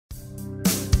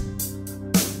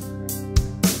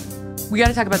We got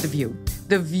to talk about The View.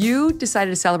 The View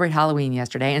decided to celebrate Halloween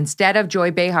yesterday. Instead of Joy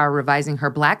Behar revising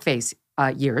her blackface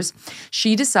years,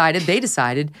 they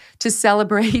decided to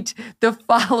celebrate the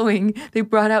following. They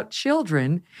brought out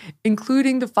children,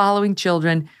 including the following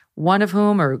children, one of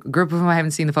whom, or a group of whom, I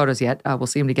haven't seen the photos yet, we'll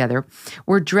see them together,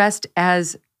 were dressed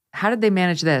as, how did they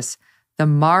manage this? The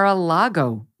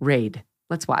Mar-a-Lago raid.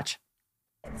 Let's watch.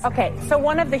 Okay, so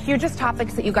one of the hugest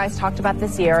topics that you guys talked about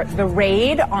this year, the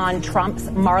raid on Trump's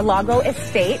Mar-a-Lago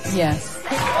estate. Yes.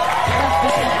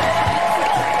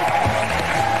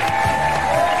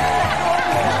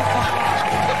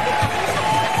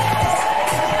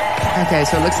 Okay,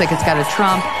 so it looks like it's got a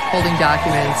Trump holding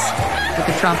documents with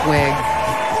the Trump wig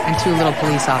and two little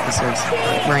police officers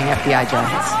wearing FBI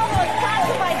jackets.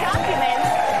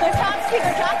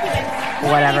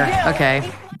 Whatever. Okay.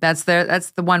 That's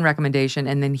the one recommendation.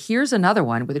 And then here's another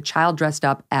one with a child dressed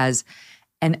up as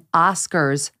an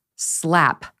Oscars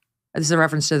slap. This is a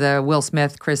reference to the Will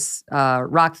Smith, Chris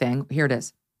Rock thing. Here it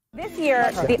is. This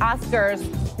year, the Oscars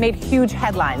made huge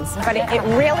headlines, but it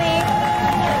wasn't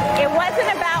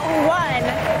about who won.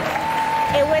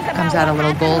 It was about comes out a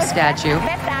little gold statue.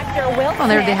 Best actor Will Smith. Oh,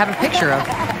 there they have a picture of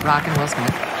Rock and Will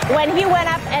Smith. When he went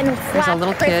up and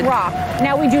slapped Chris Rock.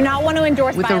 Now, we do not want to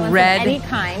endorse violence of any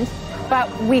kind, but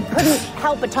we couldn't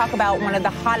help but talk about one of the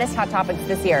hottest hot topics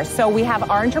this year. So we have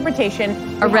our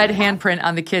interpretation. A red handprint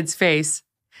on the kid's face.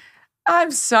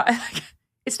 I'm sorry.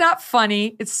 It's not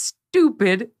funny. It's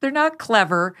stupid. They're not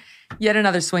clever. Yet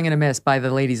another swing and a miss by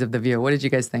the ladies of The View. What did you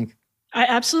guys think? I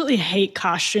absolutely hate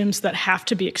costumes that have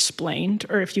to be explained,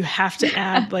 or if you have to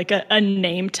add like a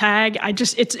name tag.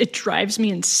 It drives me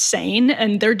insane,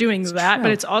 and they're doing that. True.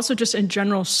 But it's also just in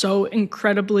general so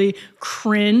incredibly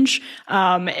cringe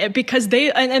because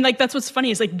like that's what's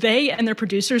funny is like they and their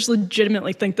producers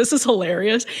legitimately think this is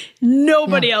hilarious.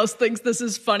 Nobody else thinks this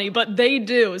is funny, but they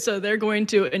do, so they're going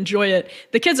to enjoy it.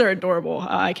 The kids are adorable.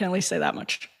 I can at least say that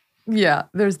much. Yeah,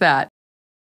 there's that.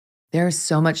 There's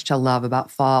so much to love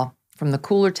about fall. From the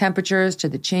cooler temperatures to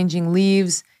the changing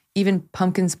leaves, even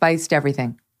pumpkin spiced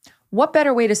everything. What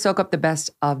better way to soak up the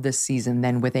best of the season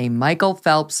than with a Michael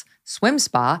Phelps swim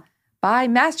spa by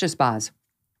Master Spas?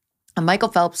 A Michael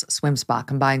Phelps swim spa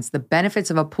combines the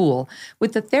benefits of a pool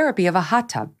with the therapy of a hot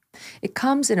tub. It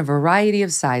comes in a variety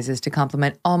of sizes to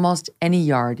complement almost any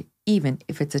yard, even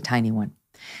if it's a tiny one.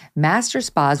 Master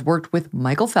Spas worked with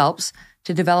Michael Phelps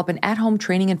to develop an at-home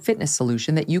training and fitness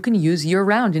solution that you can use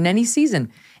year-round in any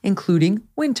season, including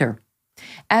winter.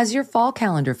 As your fall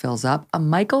calendar fills up, a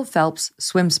Michael Phelps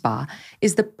swim spa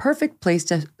is the perfect place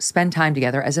to spend time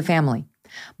together as a family.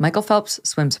 Michael Phelps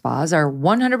swim spas are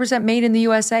 100% made in the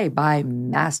USA by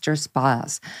Master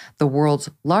Spas, the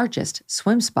world's largest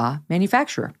swim spa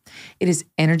manufacturer. It is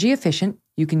energy efficient.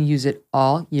 You can use it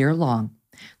all year long.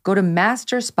 Go to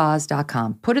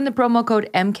masterspas.com, put in the promo code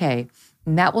MK,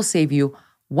 and that will save you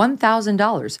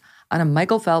 $1,000 on a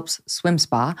Michael Phelps swim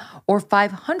spa or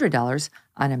 $500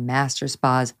 on a Master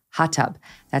Spas hot tub.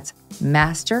 That's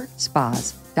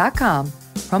masterspas.com,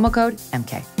 promo code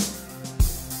MK.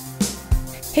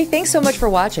 Hey, thanks so much for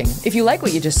watching. If you like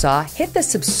what you just saw, hit the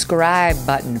subscribe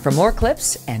button for more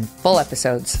clips and full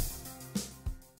episodes.